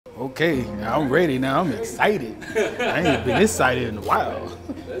Okay, I'm ready now. I'm excited. I ain't been excited in a while.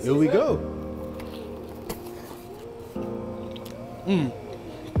 Here we go.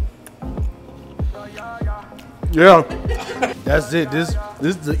 Yeah, that's it. This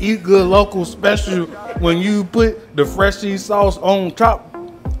is the Eat Good Local special. When you put the Freshieez sauce on top,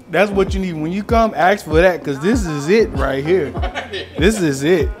 that's what you need. When you come, ask for that, because this is it right here. This is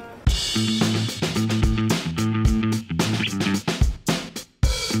it.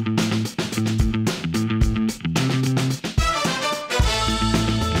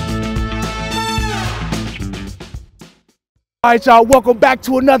 All right, y'all, welcome back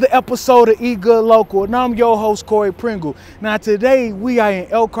to another episode of Eat Good Local. And I'm your host, Corey Pringle. Now, today we are in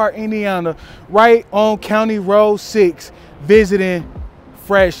Elkhart, Indiana, right on County Road 6, visiting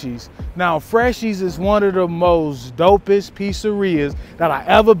Freshieez. Now, Freshieez is one of the most dopest pizzerias that I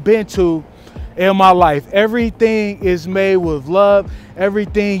ever been to in my life. Everything is made with love.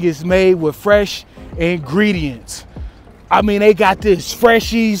 Everything is made with fresh ingredients. I mean, they got this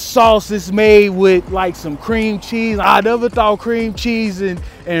Freshieez sauce that's made with like some cream cheese. I never thought cream cheese and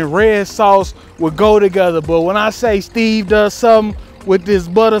red sauce would go together. But when I say Steve does something with this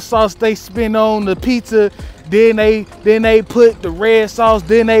butter sauce they spin on the pizza, then they put the red sauce,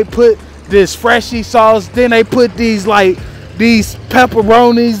 then they put this Freshieez sauce, then they put these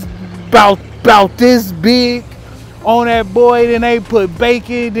pepperonis about this big on that boy, then they put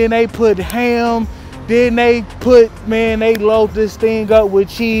bacon, then they put ham. Then they they load this thing up with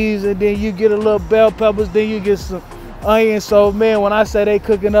cheese, and then you get a little bell peppers, then you get some onions. So, man, when I say they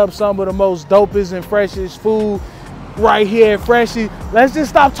cooking up some of the most dopest and freshest food right here at Freshieez, let's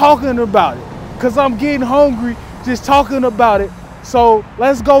just stop talking about it, because I'm getting hungry just talking about it. So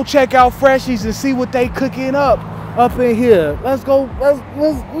let's go check out Freshieez and see what they cooking up in here. Let's go. Let's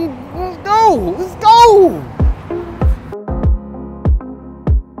go. Let's go.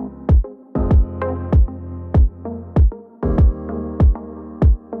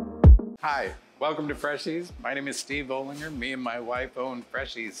 Hi, welcome to Freshieez. My name is Steve Olinger. Me and my wife own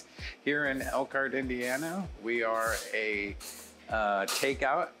Freshieez here in Elkhart, Indiana. We are a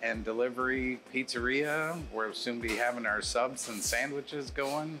takeout and delivery pizzeria. We'll soon be having our subs and sandwiches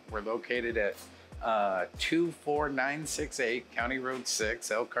going. We're located at 24968 County Road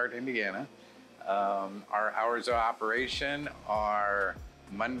 6, Elkhart, Indiana. Our hours of operation are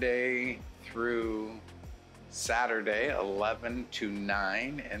Monday through Saturday 11 to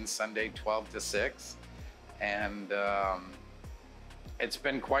 9 and Sunday 12 to 6, and it's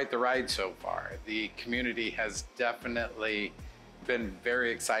been quite the ride so far. The community has definitely been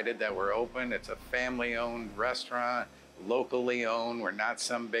very excited that we're open. It's a family-owned restaurant, locally owned. We're not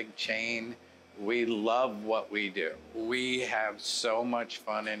some big chain. We love what we do. We have so much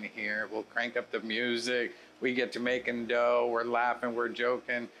fun in here. We'll crank up the music. We get to making dough. We're laughing, we're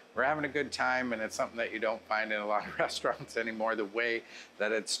joking. We're having a good time, and it's something that you don't find in a lot of restaurants anymore, the way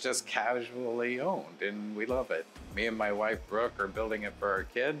that it's just casually owned, and we love it. Me and my wife, Brooke, are building it for our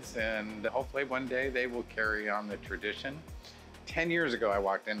kids, and hopefully one day they will carry on the tradition. 10 years ago, I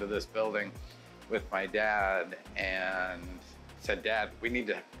walked into this building with my dad and said, "Dad, we need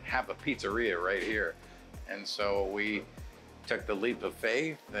to have a pizzeria right here." And so we took the leap of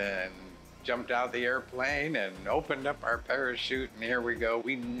faith and jumped out the airplane and opened up our parachute, and here we go.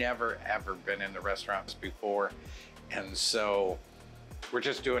 We never ever been in the restaurants before, and so we're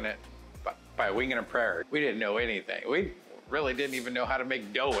just doing it by a wing and a prayer. We didn't know anything. We really didn't even know how to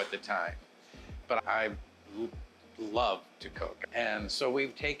make dough at the time, but I love to cook, and so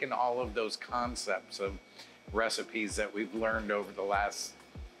we've taken all of those concepts of recipes that we've learned over the last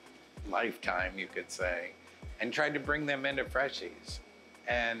lifetime, you could say, and tried to bring them into Freshieez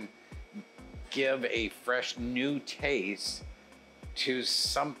and give a fresh new taste to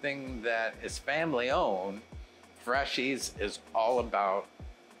something that is family owned. Freshieez is all about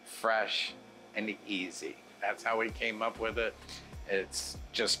fresh and easy. That's how we came up with it. It's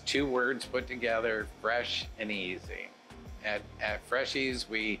just two words put together, fresh and easy. At Freshieez,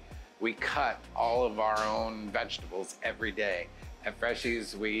 we cut all of our own vegetables every day. At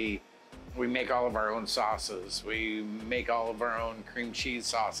Freshieez, we make all of our own sauces. We make all of our own cream cheese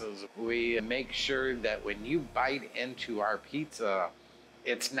sauces. We make sure that when you bite into our pizza,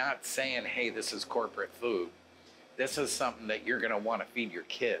 it's not saying, "Hey, this is corporate food." This is something that you're gonna wanna feed your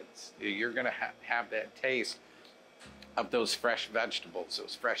kids. You're gonna have that taste of those fresh vegetables,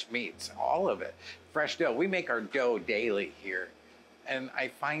 those fresh meats, all of it. Fresh dough. We make our dough daily here. And I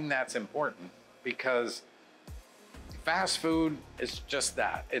find that's important, because fast food is just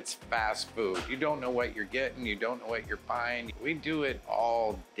that. It's fast food. You don't know what you're getting. You don't know what you're buying. We do it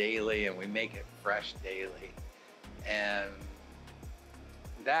all daily, and we make it fresh daily. And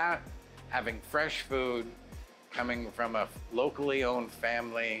That, having fresh food, coming from a locally owned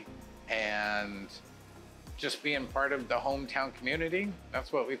family, and just being part of the hometown community,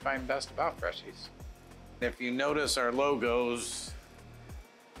 that's what we find best about Freshieez. If you notice our logos,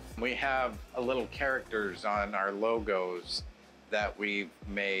 we have a little characters on our logos that we've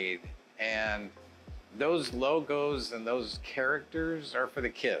made, and those logos and those characters are for the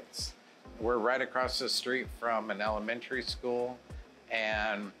kids. We're right across the street from an elementary school,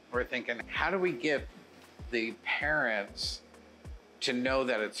 and we're thinking, how do we get the parents to know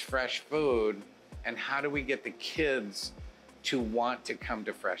that it's fresh food, and how do we get the kids to want to come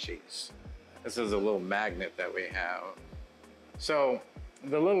to Freshieez? This is a little magnet that we have. So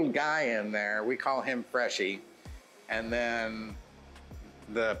the little guy in there, we call him Freshie, and then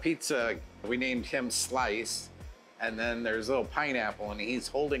the pizza, we named him Slice, and then there's a little pineapple, and he's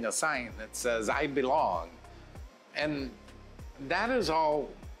holding a sign that says, I belong. And that is all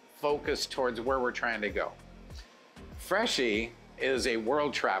focused towards where we're trying to go. Freshie is a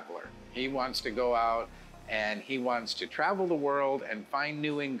world traveler. He wants to go out and he wants to travel the world and find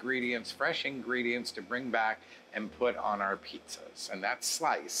new ingredients, fresh ingredients to bring back and put on our pizzas. And that's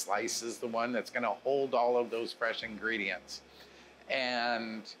Slice. Slice is the one that's gonna hold all of those fresh ingredients.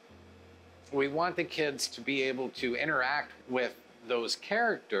 And we want the kids to be able to interact with those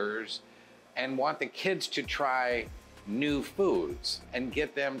characters and want the kids to try new foods and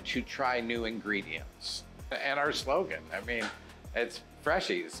get them to try new ingredients. And our slogan, I mean, it's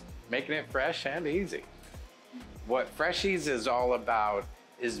Freshieez, making it fresh and easy. What Freshieez is all about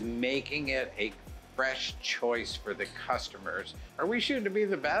is making it a fresh choice for the customers. Are we shooting to be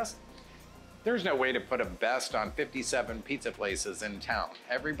the best? There's no way to put a best on 57 pizza places in town.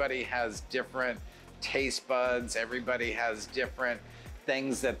 Everybody has different taste buds. Everybody has different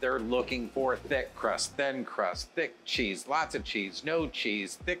things that they're looking for. Thick crust, thin crust, thick cheese, lots of cheese, no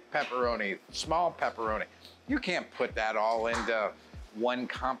cheese, thick pepperoni, small pepperoni. You can't put that all into one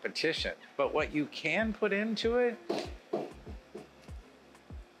competition. But what you can put into it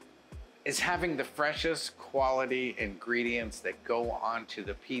is having the freshest quality ingredients that go onto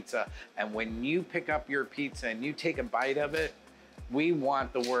the pizza. And when you pick up your pizza and you take a bite of it, we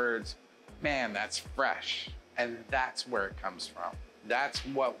want the words, man, that's fresh. And that's where it comes from. That's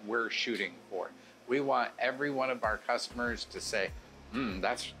what we're shooting for. We want every one of our customers to say,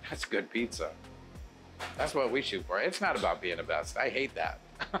 that's good pizza. That's what we shoot for. It's not about being the best. I hate that.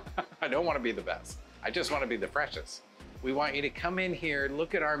 I don't want to be the best. I just want to be the freshest. We want you to come in here,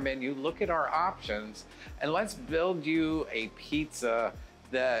 look at our menu, look at our options, and let's build you a pizza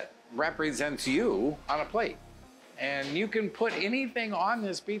that represents you on a plate. And you can put anything on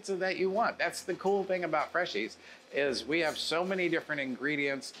this pizza that you want. That's the cool thing about Freshieez, is we have so many different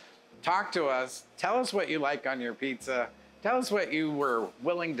ingredients. Talk to us, tell us what you like on your pizza, tell us what you were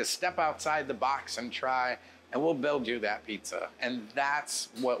willing to step outside the box and try, and we'll build you that pizza. And that's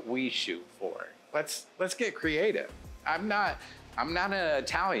what we shoot for. Let's get creative. I'm not an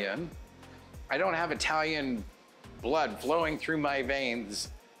Italian. I don't have Italian blood flowing through my veins,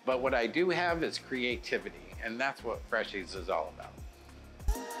 but what I do have is creativity, and that's what Freshieez is all about.